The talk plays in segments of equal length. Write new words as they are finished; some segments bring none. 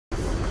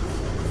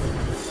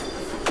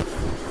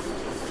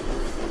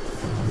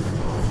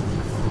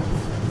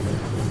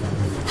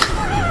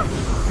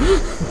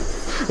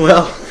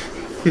Well,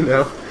 you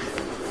know.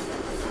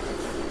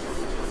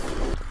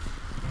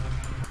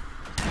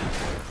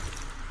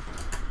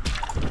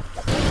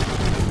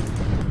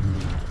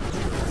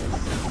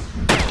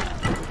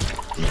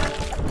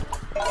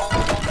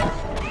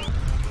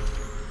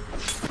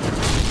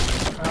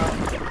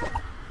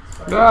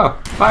 No!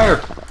 Fire!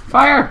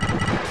 Fire!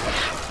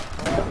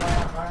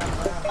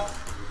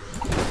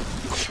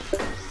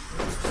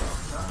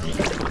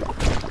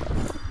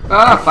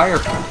 Ah! Fire!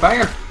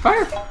 Fire!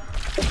 Fire!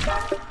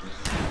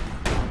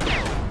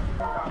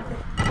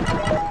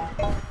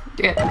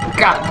 Get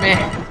got me!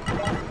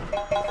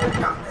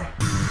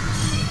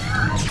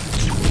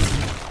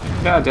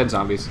 Ah, dead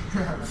zombies.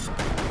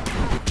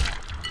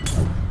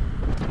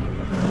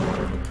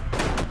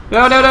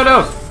 No, no, no,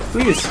 no!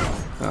 Please!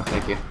 Oh,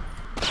 thank you.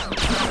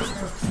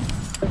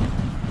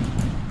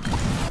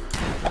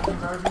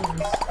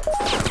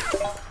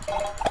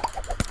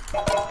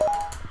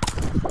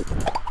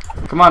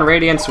 Come on,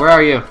 Radiance, where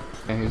are you?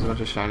 Okay, here's a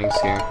bunch of shinings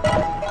here.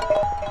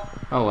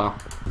 Oh well.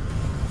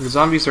 The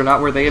zombies are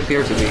not where they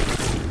appear to be.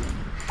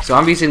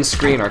 Zombies in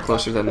screen are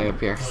closer than they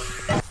appear.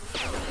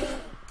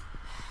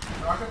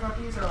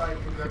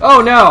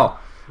 Oh no!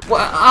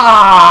 What?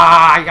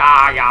 Ah!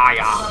 Yeah, yeah,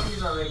 yeah.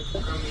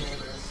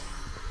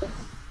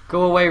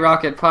 Go away,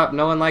 Rocket Pup.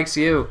 No one likes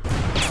you.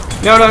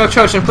 No, no, no,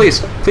 Trojan, please.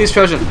 Please,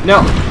 Trojan.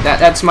 No,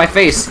 that's my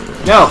face.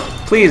 No,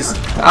 please.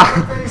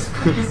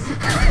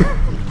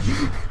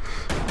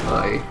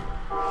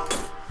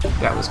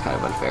 That was kind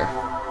of unfair.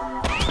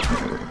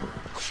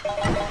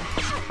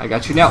 I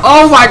got you now.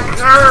 Oh my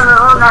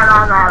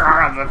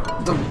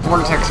god! The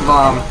vortex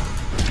bomb.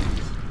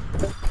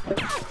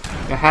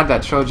 I had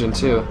that Trojan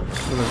too.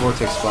 And the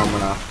vortex bomb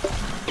went off.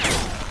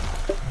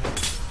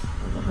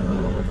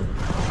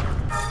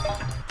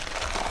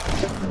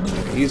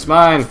 He's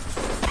mine.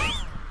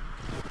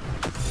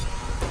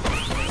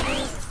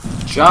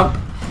 Jump.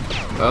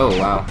 Oh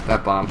wow,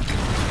 that bomb.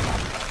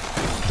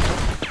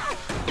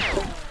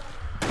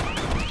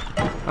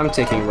 I'm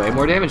taking way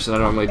more damage than I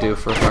normally do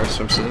for a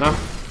Firestorm Citadel.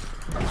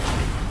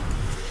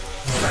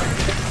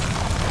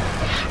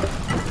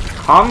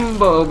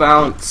 Combo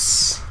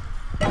bounce.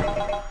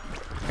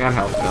 And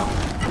health though.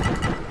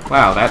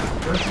 Wow, that's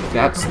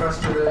yeah,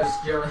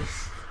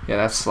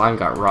 that slime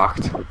got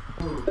rocked.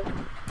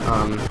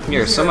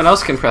 Here, someone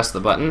else can press the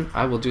button.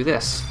 I will do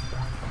this.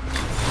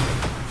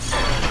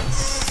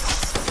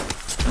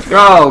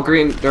 Oh,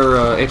 green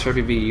or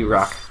HRPB, you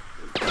rock.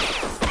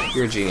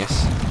 You're a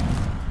genius.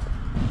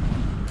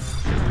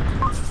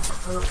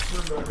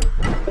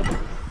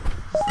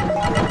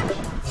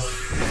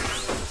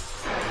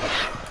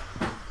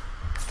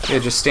 Yeah,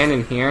 just stand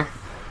in here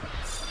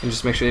and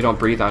just make sure they don't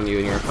breathe on you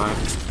and you're fine.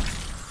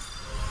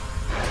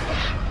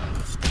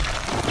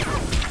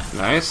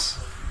 Nice.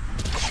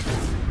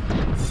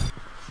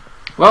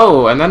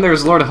 Whoa, and then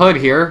there's Lord Hood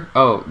here.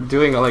 Oh,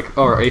 doing like,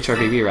 or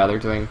HRPB rather,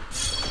 doing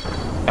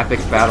epic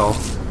battle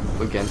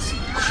against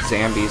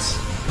zombies.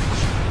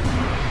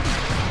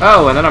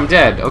 Oh, and then I'm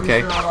dead.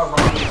 Okay.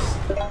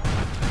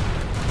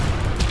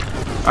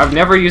 I've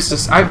never used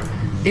this.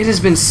 It has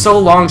been so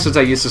long since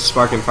I used a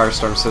Spark in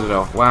Firestorm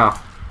Citadel. Wow.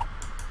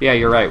 Yeah,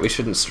 you're right. We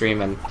shouldn't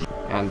stream and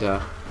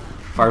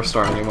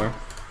Firestorm anymore.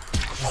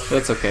 But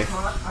it's okay.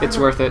 It's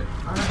worth it.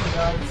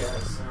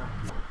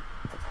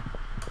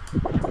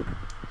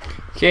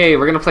 Okay,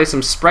 we're gonna play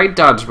some Sprite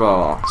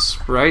Dodgeball.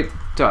 Sprite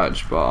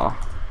Dodgeball.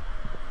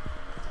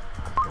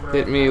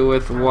 Hit me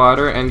with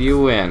water and you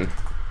win.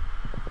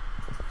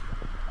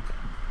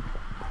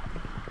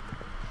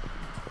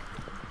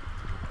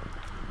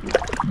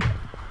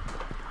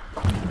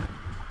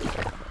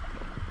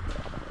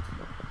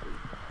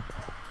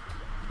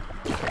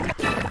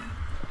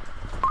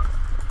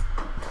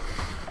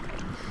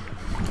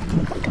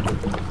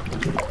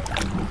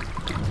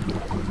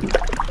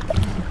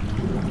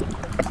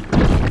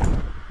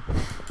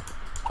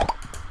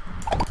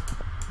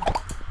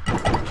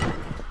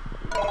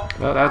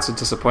 Well, that's a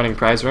disappointing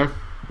prize room.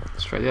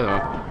 Let's try the other one.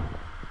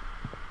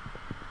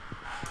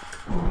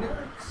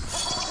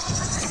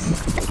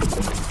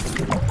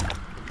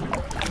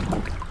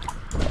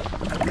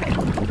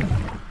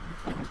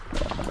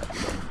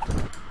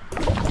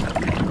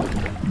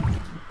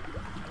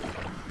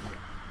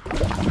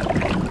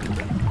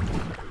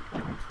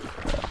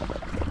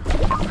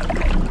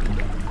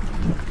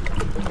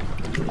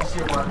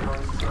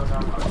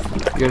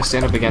 You gotta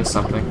stand up against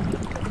something.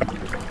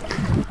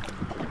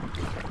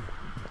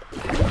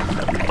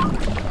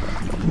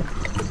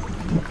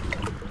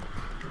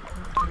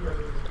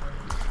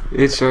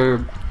 It's our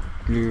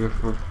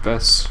beautiful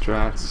best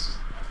strats.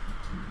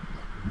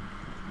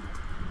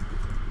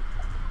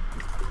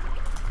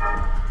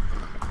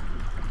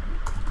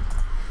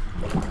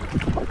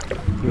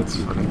 That's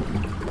funny.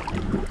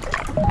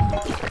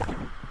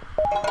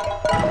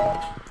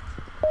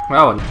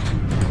 Well,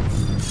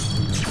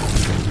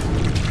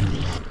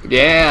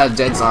 yeah,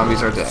 dead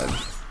zombies are dead.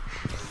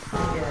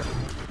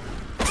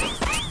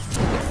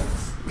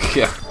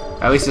 Yeah,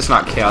 at least it's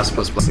not chaos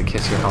plus to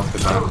kiss your health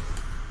goodbye.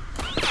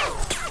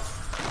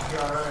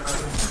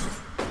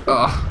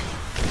 Ugh.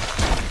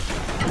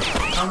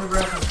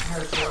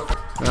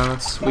 No,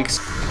 it's weak.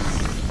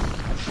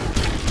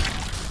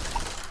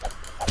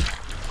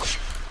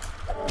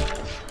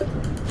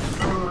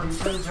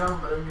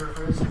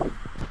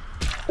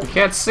 You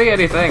can't see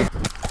anything.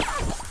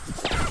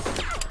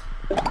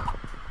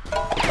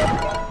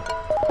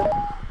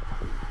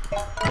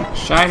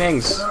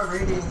 Shinings.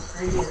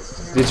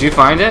 Did you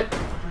find it?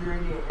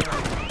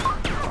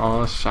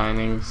 All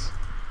shinings.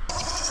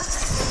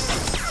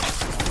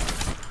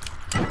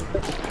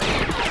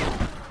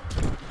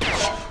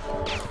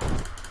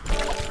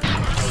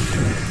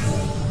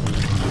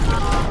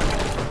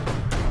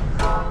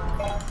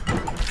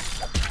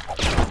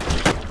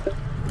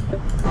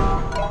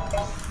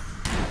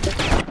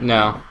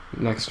 No.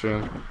 Next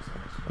room.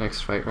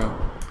 Next fight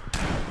room.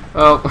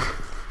 Oh.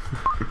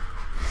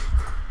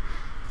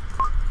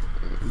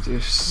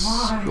 Just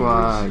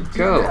squad.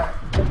 Go.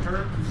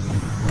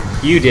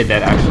 You did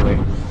that actually.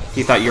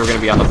 He thought you were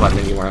gonna be on the button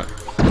and you weren't.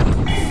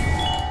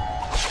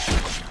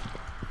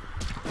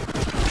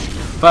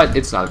 But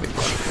it's not a big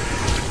deal.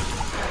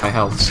 My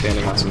health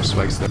standing on some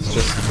swigs that's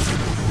just.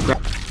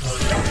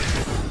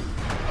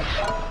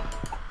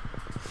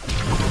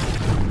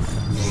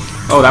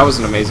 Oh, that was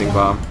an amazing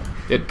bomb.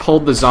 It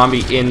pulled the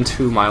zombie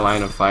into my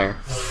line of fire.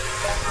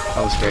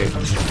 That was great.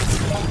 On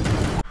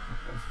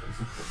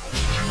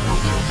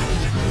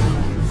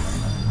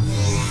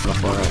the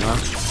floor right now.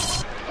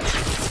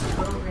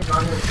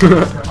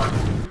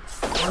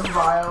 One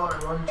vial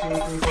and 1, 2,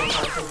 3, 4,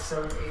 5, 6,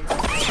 7, 8, 9,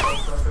 10,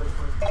 11, 12,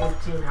 13,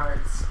 15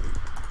 hearts.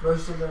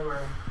 Most of them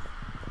are.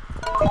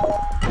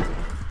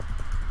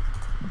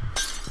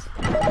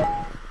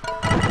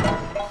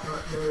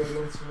 They're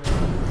against me.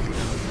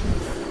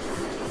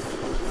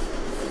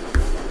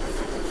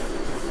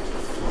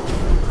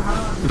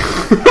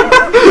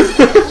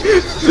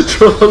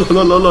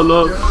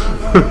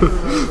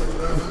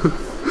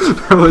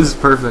 That was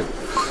perfect.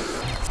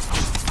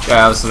 Yeah,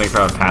 that was something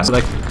from a past.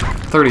 Like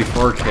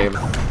 34K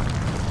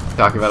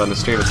talking about on the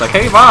stream. It's like,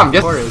 hey mom,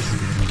 guess what it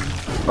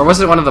is? Or was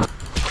it one of the?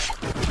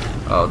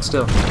 Oh, it's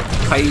still.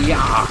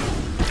 Hiya!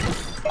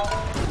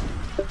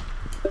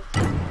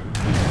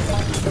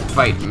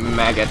 Fight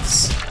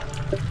maggots.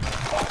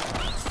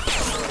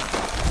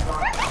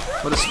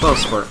 What is spell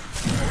sport?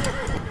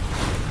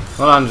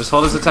 Hold on, just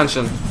hold his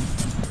attention.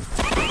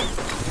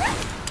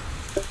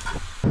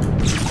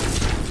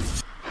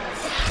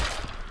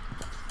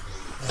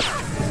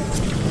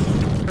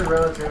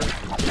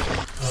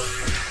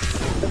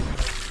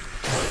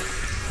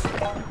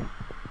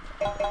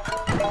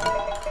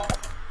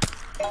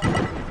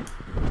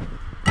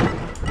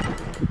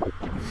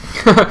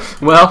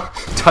 Well,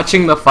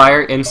 touching the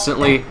fire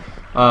instantly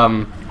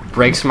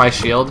breaks my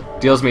shield,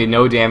 deals me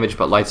no damage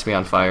but lights me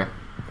on fire.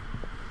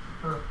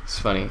 It's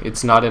funny.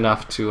 It's not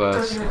enough to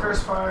touching the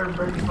cursed fire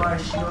brings my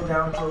shield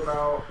down to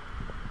about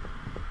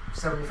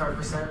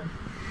 75%.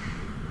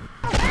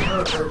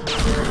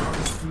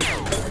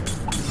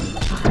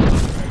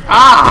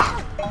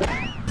 Ah!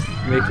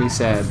 Make me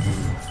sad.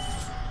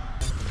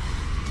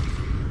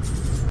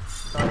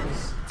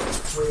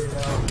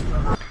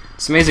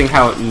 It's amazing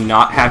how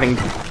not having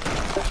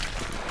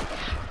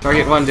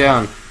target 1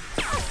 down.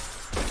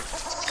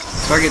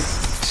 Target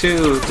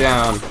 2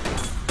 down.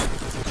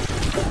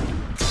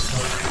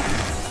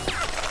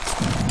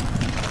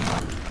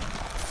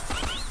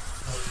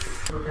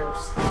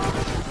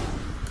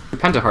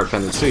 Pentaheart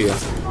pendants, do you?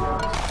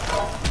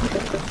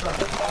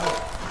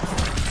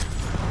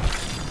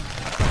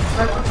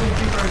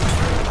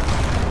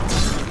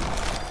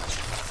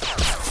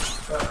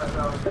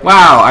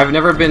 Wow, I've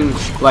never been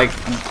like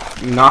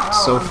knocked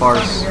so far.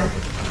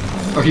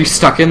 Are you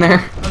stuck in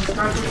there? I'm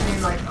stuck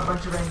between like a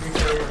bunch of angry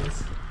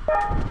aliens.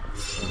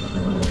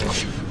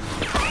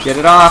 Get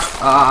it off!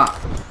 Ah!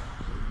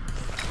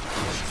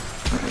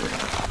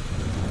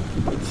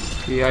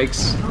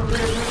 Yikes!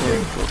 Okay,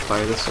 we'll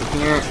fire this one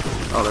here.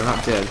 Oh, they're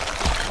not dead.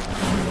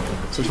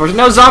 It's unfortunate.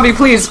 No zombie,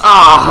 please!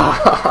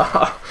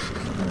 Ah!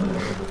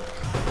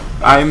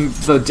 I'm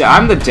the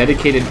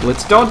dedicated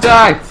blitz. Don't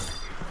die!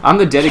 I'm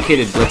the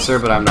dedicated blitzer,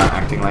 but I'm not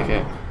acting like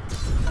it.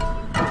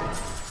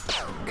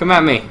 Come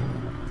at me.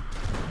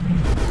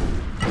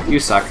 You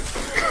suck.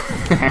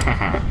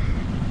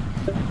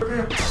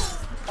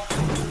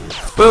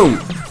 Boom!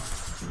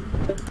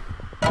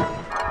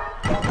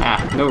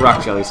 Ah, no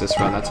rock jellies this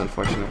run. That's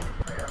unfortunate.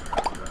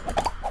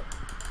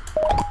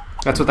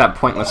 That's what that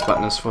pointless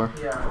button is for.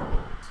 Yeah.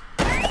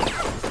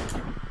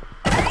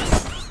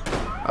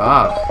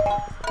 Ah.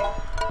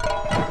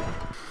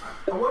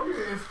 I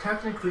wonder if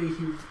technically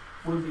he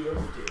would be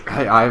able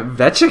to. I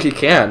betcha he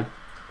can.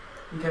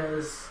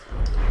 Because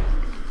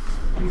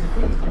he's a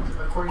thief,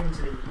 according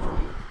to the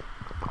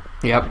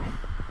Yep.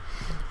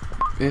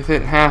 If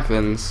it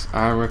happens,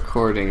 I'm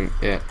recording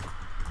it.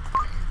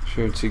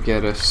 Sure to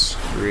get a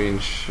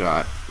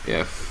screenshot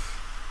if.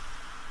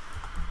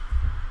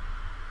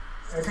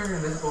 I turned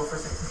invisible for a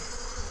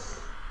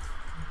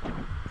second.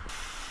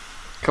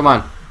 Come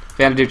on.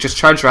 Vanadu, just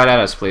charge right at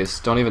us, please.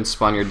 Don't even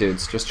spawn your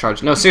dudes. Just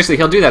charge. No, seriously,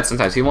 he'll do that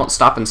sometimes. He won't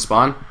stop and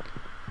spawn.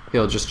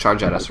 He'll just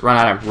charge at us. Run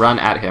at him. Run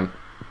at him.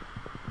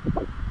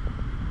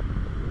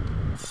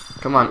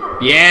 Come on.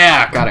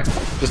 Yeah, got it.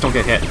 Just don't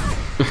get hit.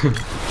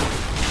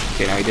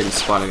 Okay, now he didn't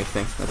spawn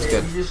anything. That's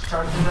good. He just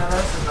charges at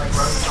us and like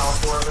runs all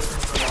four of us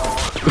into the wall.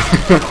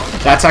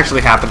 That's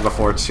actually happened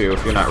before too.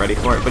 If you're not ready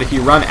for it, but if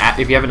you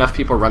have enough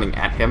people running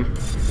at him,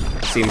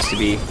 it seems to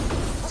be a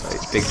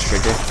big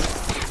trigger.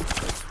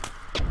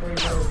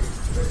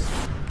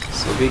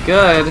 This will be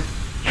good.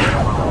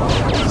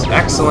 It's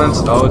excellent.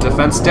 Oh,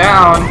 defense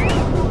down.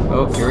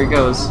 Oh, here he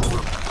goes.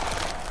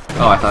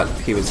 Oh, I thought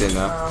he was in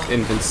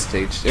infant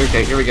stage.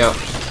 Okay, here we go.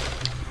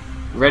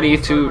 Ready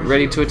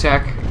to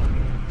attack.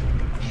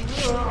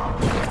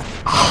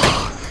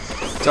 Oh,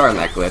 darn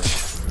that glitch.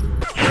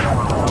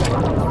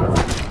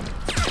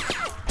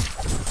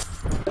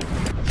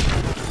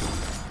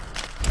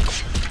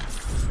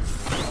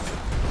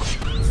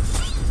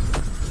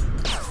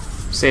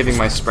 Saving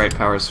my sprite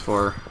powers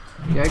for...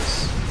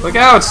 Yikes. Look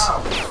out!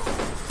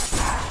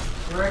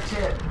 You're a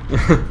kid.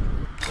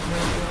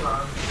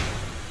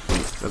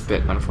 A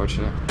bit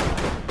unfortunate.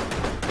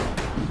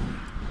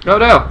 Oh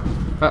no!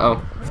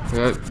 Uh-oh.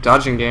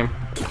 Dodging game.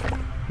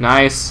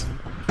 Nice.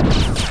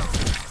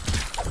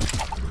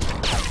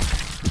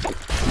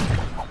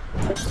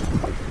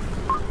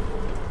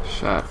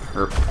 Shot.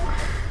 Herp.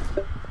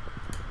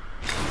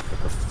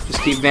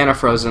 Just keep Vanna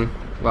frozen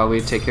while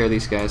we take care of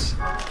these guys.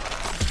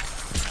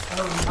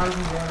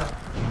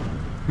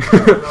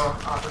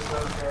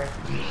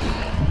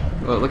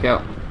 Oh, look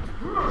out.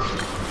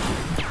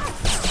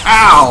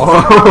 Ow!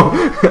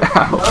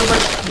 Ow.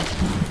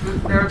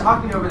 They were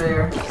talking over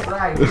there.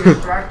 Flag,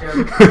 distract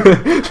them.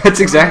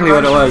 That's exactly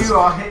what it was.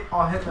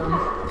 I'll hit them.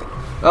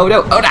 Oh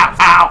no! Oh no!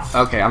 Ow!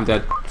 Okay, I'm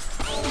dead.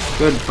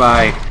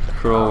 Goodbye,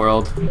 cruel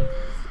world.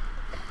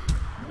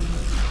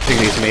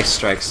 Taking these mace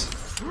strikes.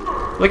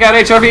 Look out,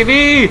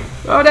 HRVV!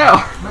 Oh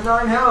no! My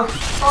 9 health.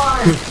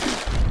 Fine.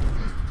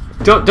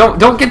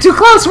 Don't get too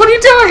close! What are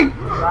you doing?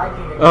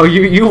 Oh,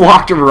 you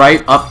walked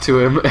right up to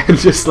him and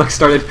just like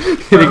started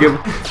hitting him.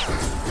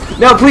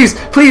 No, please!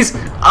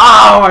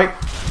 Oh,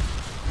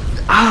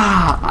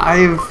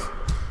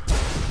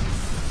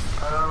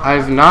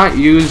 I've not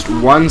used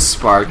one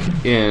spark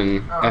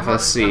in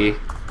FSC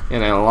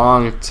in a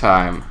long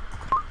time.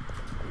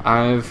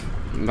 I've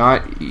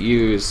not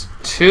used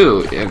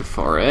 2 in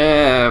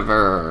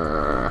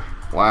forever.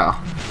 Wow.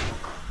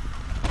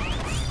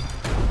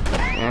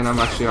 And I'm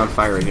actually on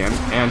fire again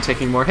and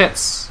taking more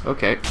hits.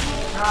 Okay.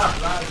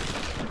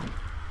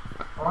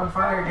 On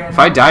fire again. If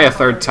I die a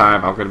 3rd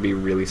time, I'm gonna be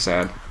really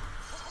sad.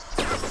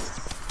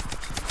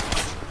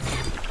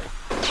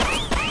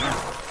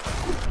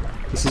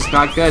 This is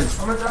not good.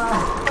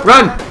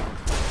 Run!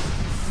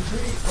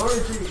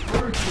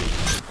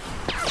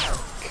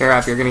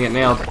 Carap, you're gonna get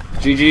nailed.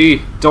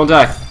 GG, don't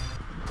die.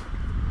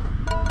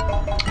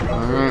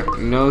 Alright,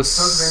 no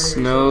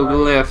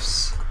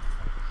glyphs.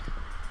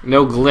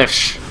 No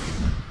glitch.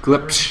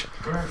 Glitch.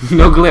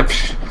 No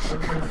glitch.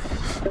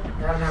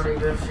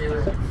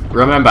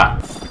 Remember,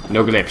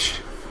 no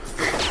glitch.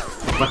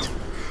 What?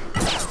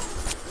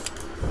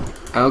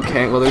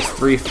 Okay, well there's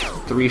three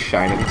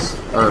shinings.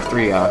 Or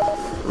 3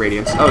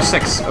 radiance. Oh,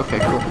 6. Okay,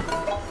 cool.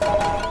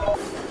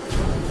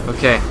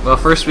 Okay, well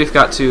first we've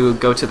got to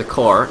go to the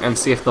core and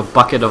see if the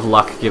bucket of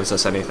luck gives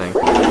us anything.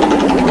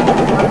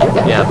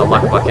 Yeah, the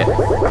luck bucket.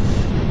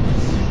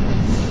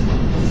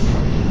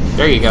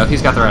 There you go,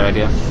 he's got the right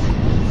idea.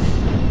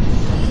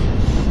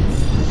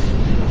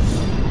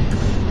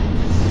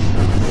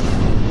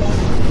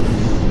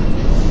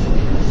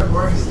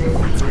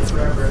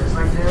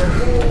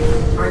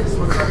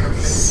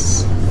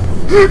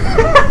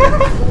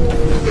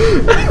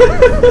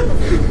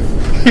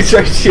 He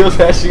tried shield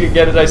bashing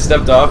again and I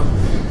stepped off.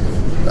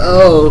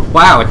 Oh,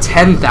 wow,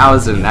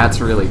 10,000. That's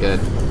really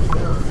good.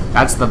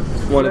 That's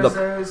one of the...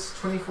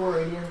 24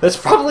 radiant. That's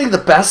probably the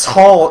best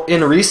haul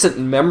in recent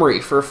memory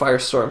for a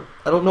Firestorm.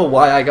 I don't know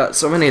why I got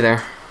so many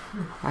there.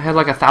 I had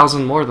like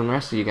 1,000 more than the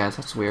rest of you guys.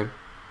 That's weird.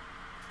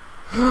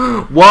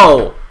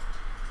 Whoa!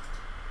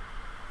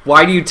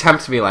 Why do you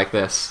tempt me like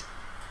this?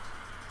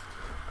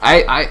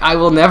 I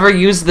will never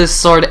use this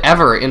sword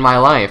ever in my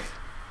life.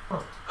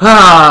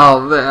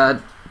 Oh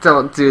man,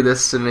 don't do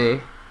this to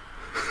me.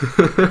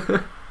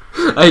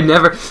 I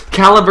never.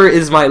 Caliber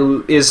is my.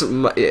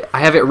 I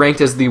have it ranked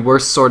as the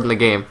worst sword in the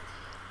game,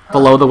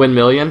 below the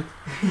Windmillion,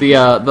 the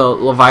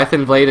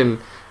Leviathan Blade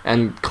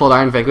and Cold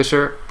Iron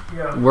Vanquisher.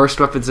 Yeah. Worst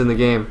weapons in the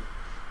game.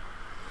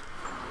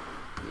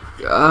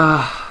 Do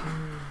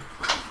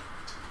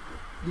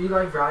you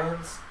like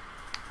Valiance?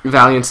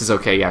 Valiance is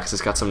okay, yeah, because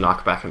it's got some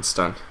knockback and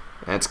stun.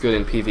 And it's good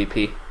in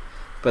PvP.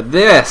 But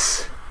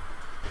this...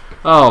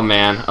 Oh,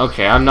 man.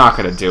 Okay, I'm not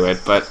going to do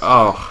it, but...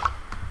 Oh.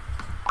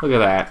 Look at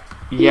that.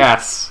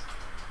 Yes.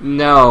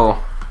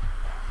 No.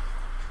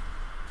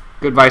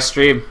 Goodbye,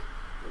 stream.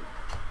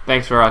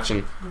 Thanks for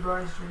watching.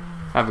 Goodbye, stream.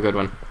 Have a good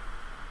one.